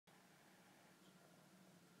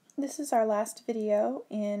This is our last video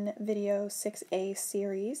in video 6A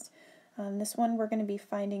series. This one we're going to be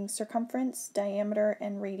finding circumference, diameter,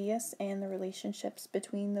 and radius and the relationships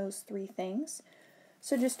between those three things.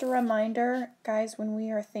 So just a reminder, guys, when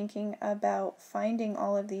we are thinking about finding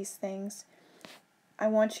all of these things, I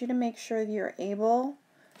want you to make sure that you're able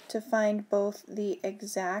to find both the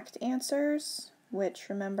exact answers, which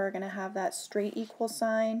remember are going to have that straight equal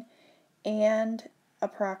sign, and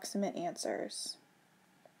approximate answers,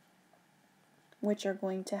 which are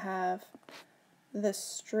going to have the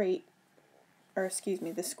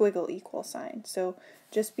squiggle equal sign. So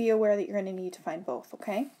just be aware that you're going to need to find both,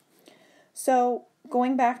 okay? So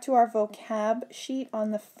going back to our vocab sheet on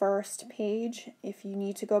the first page, if you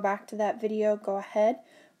need to go back to that video, go ahead.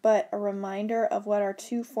 But a reminder of what our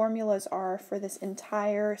two formulas are for this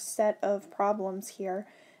entire set of problems here,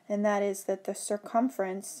 and that is that the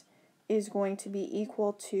circumference is going to be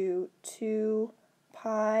equal to 2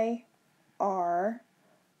 pi r,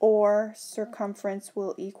 or circumference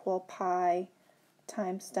will equal pi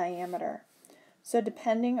times diameter. So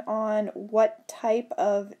depending on what type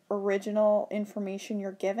of original information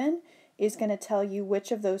you're given is going to tell you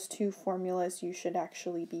which of those two formulas you should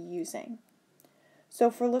actually be using. So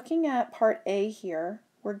if we're looking at part A here,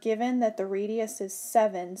 we're given that the radius is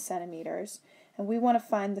 7 centimeters and we want to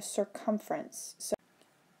find the circumference.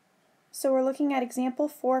 So we're looking at example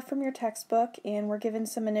 4 from your textbook, and we're given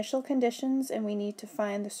some initial conditions and we need to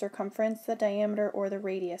find the circumference, the diameter, or the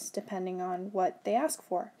radius depending on what they ask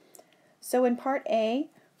for. So in part A,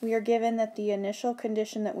 we are given that the initial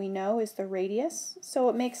condition that we know is the radius, so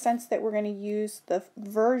it makes sense that we're going to use the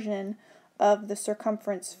version of the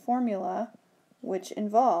circumference formula which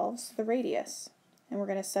involves the radius. And we're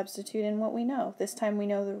going to substitute in what we know. This time we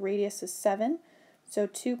know the radius is 7, so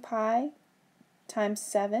 2 pi times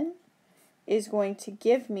 7 is going to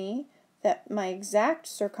give me that my exact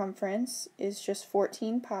circumference is just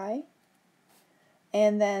 14 pi,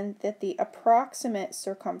 and then that the approximate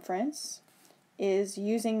circumference is,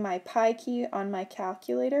 using my pi key on my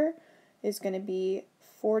calculator, is going to be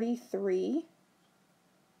 43,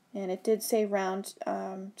 and it did say round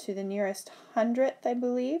to the nearest hundredth, I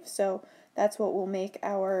believe, so that's what will make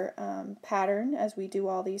our pattern as we do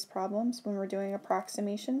all these problems when we're doing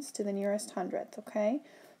approximations to the nearest hundredth, okay?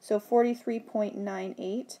 So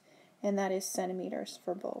 43.98, and that is centimeters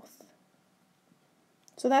for both.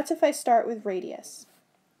 So that's if I start with radius.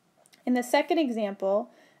 In the second example,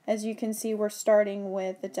 as you can see, we're starting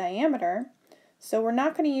with the diameter. So we're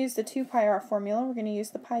not going to use the 2 pi r formula, we're going to use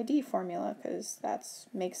the pi d formula because that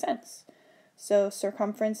makes sense. So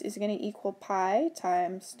circumference is going to equal pi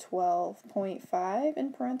times 12.5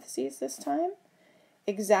 in parentheses this time.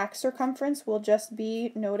 Exact circumference will just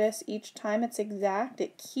be, notice each time it's exact,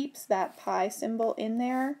 it keeps that pi symbol in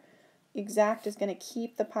there. Exact is going to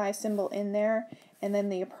keep the pi symbol in there, and then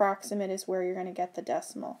the approximate is where you're going to get the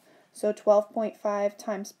decimal. So 12.5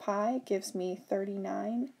 times pi gives me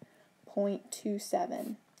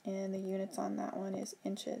 39.27, and the units on that one is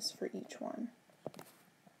inches for each one.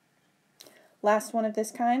 Last one of this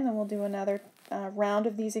kind, then we'll do another round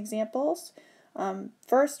of these examples.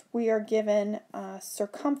 First, we are given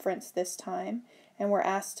circumference this time, and we're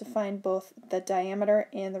asked to find both the diameter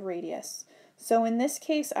and the radius. So in this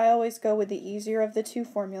case, I always go with the easier of the two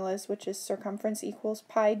formulas, which is circumference equals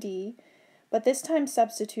pi d, but this time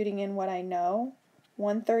substituting in what I know,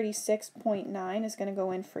 136.9 is going to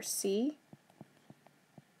go in for c.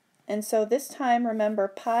 And so this time, remember,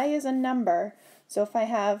 pi is a number, so if I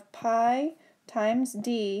have pi times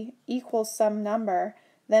d equals some number,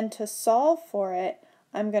 then to solve for it,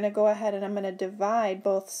 I'm going to go ahead and I'm going to divide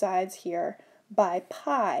both sides here by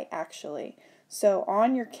pi, actually. So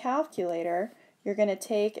on your calculator, you're going to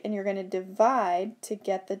take and you're going to divide to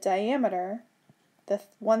get the diameter, the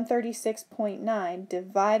 136.9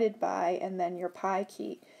 divided by, and then your pi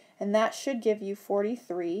key. And that should give you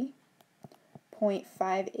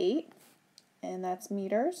 43.58, and that's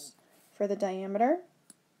meters for the diameter.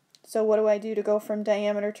 So what do I do to go from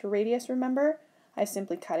diameter to radius, remember? I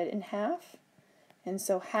simply cut it in half, and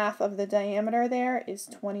so half of the diameter there is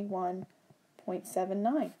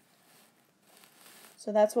 21.79.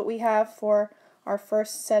 So that's what we have for our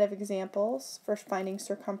first set of examples for finding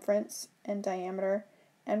circumference and diameter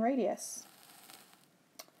and radius.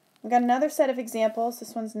 We've got another set of examples.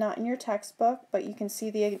 This one's not in your textbook, but you can see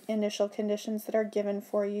the initial conditions that are given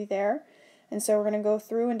for you there. And so we're going to go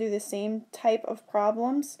through and do the same type of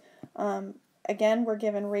problems. Again, we're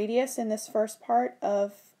given radius in this first part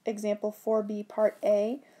of example 4b part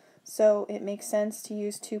A, so it makes sense to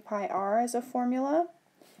use 2 pi r as a formula.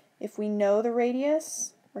 If we know the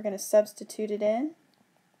radius, we're going to substitute it in,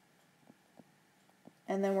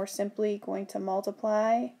 and then we're simply going to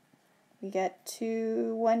multiply. We get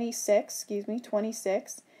 26,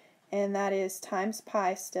 and that is times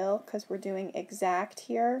pi still, because we're doing exact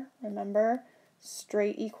here. Remember,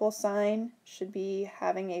 straight equal sign should be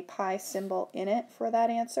having a pi symbol in it for that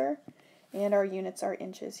answer, and our units are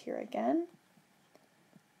inches here again.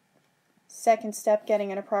 Second step,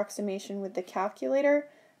 getting an approximation with the calculator.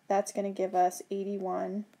 That's going to give us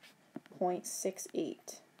 81.68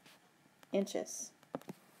 inches.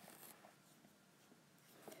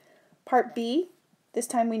 Part B, this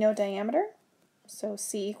time we know diameter, so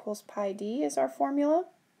C equals pi d is our formula.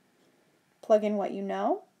 Plug in what you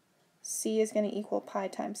know. C is going to equal pi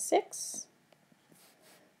times 6.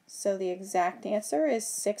 So the exact answer is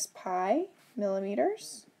 6 pi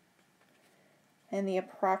millimeters. And the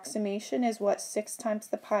approximation is what 6 times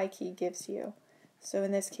the pi key gives you. So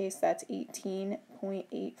in this case, that's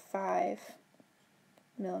 18.85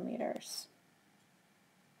 millimeters.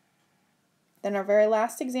 Then our very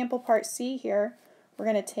last example, part C here, we're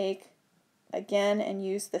going to take again and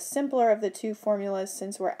use the simpler of the two formulas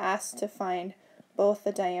since we're asked to find both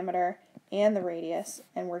the diameter and the radius,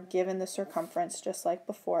 and we're given the circumference just like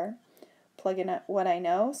before. Plug in what I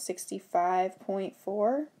know,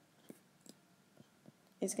 65.4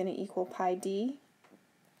 is going to equal pi d.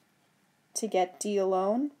 To get d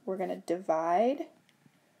alone, we're going to divide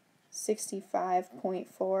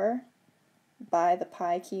 65.4 by the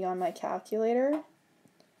pi key on my calculator.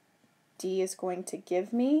 D is going to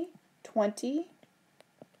give me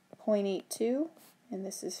 20.82, and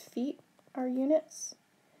this is feet, our units.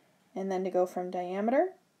 And then to go from diameter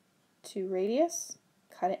to radius,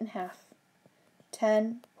 cut it in half,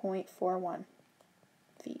 10.41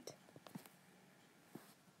 feet.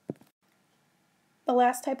 The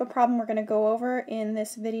last type of problem we're going to go over in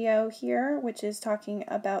this video here, which is talking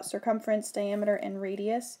about circumference, diameter, and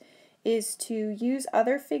radius, is to use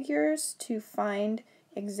other figures to find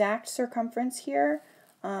exact circumference here.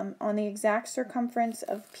 On the exact circumference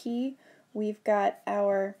of P, we've got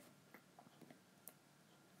our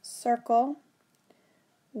circle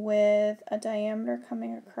with a diameter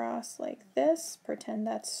coming across like this. Pretend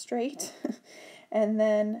that's straight. And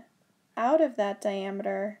then out of that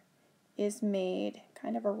diameter is made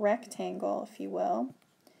kind of a rectangle, if you will.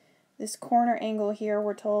 This corner angle here,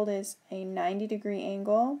 we're told, is a 90-degree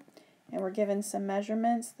angle. And we're given some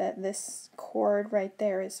measurements that this chord right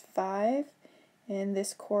there is 5 and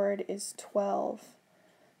this chord is 12.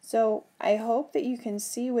 So I hope that you can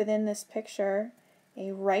see within this picture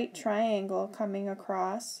a right triangle coming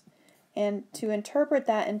across, and to interpret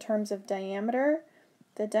that in terms of diameter,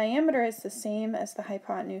 the diameter is the same as the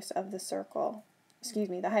hypotenuse of the circle,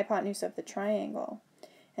 the hypotenuse of the triangle.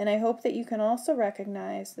 And I hope that you can also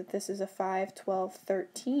recognize that this is a 5, 12,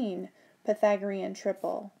 13 Pythagorean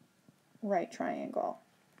triple right triangle,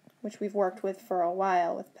 which we've worked with for a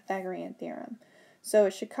while with Pythagorean theorem. So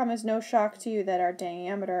it should come as no shock to you that our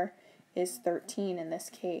diameter is 13 in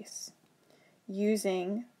this case.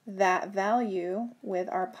 Using that value with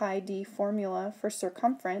our pi d formula for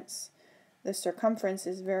circumference, the circumference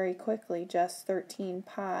is very quickly just 13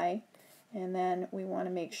 pi, and then we want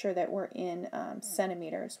to make sure that we're in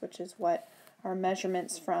centimeters, which is what our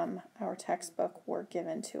measurements from our textbook were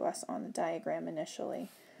given to us on the diagram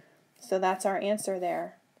initially. So that's our answer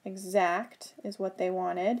there. Exact is what they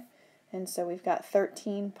wanted, and so we've got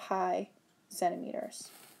 13 pi centimeters.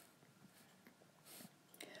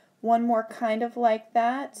 One more kind of like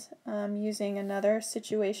that, using another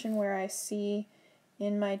situation where I see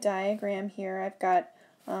in my diagram here I've got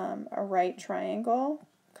a right triangle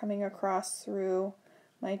coming across through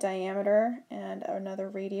my diameter and another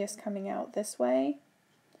radius coming out this way.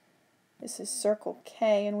 This is circle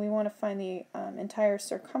K, and we want to find the entire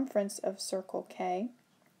circumference of circle K.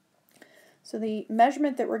 So the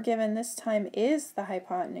measurement that we're given this time is the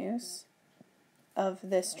hypotenuse of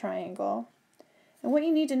this triangle. And what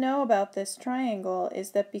you need to know about this triangle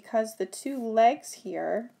is that because the two legs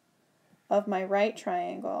here of my right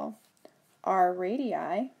triangle are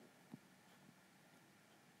radii,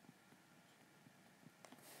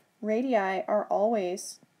 radii are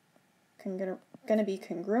always going to be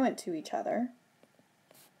congruent to each other.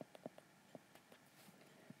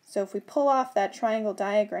 So if we pull off that triangle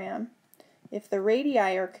diagram, if the radii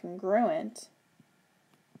are congruent,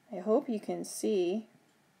 I hope you can see,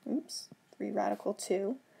 3 radical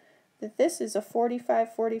 2, that this is a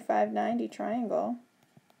 45, 45, 90 triangle.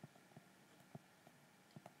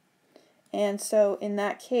 And so in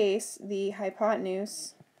that case, the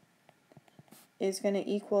hypotenuse is going to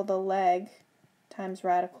equal the leg times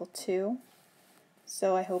radical 2.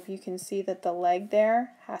 So I hope you can see that the leg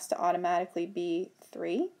there has to automatically be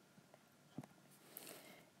 3.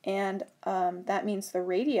 and that means the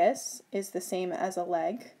radius is the same as a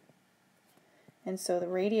leg, and so the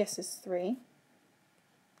radius is 3.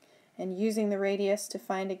 And using the radius to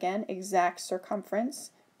find, again, exact circumference,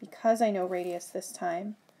 because I know radius this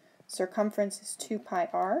time, circumference is 2 pi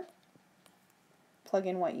r. Plug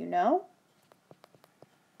in what you know,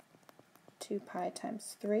 2 pi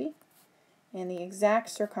times 3, and the exact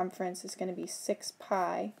circumference is going to be 6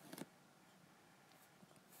 pi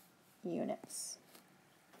units.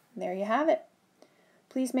 And there you have it.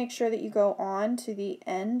 Please make sure that you go on to the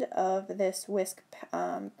end of this whisk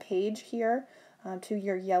page here, to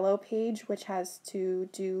your yellow page, which has to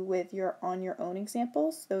do with your on your own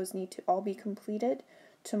examples. Those need to all be completed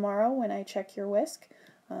tomorrow when I check your whisk,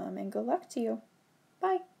 and good luck to you.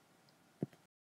 Bye.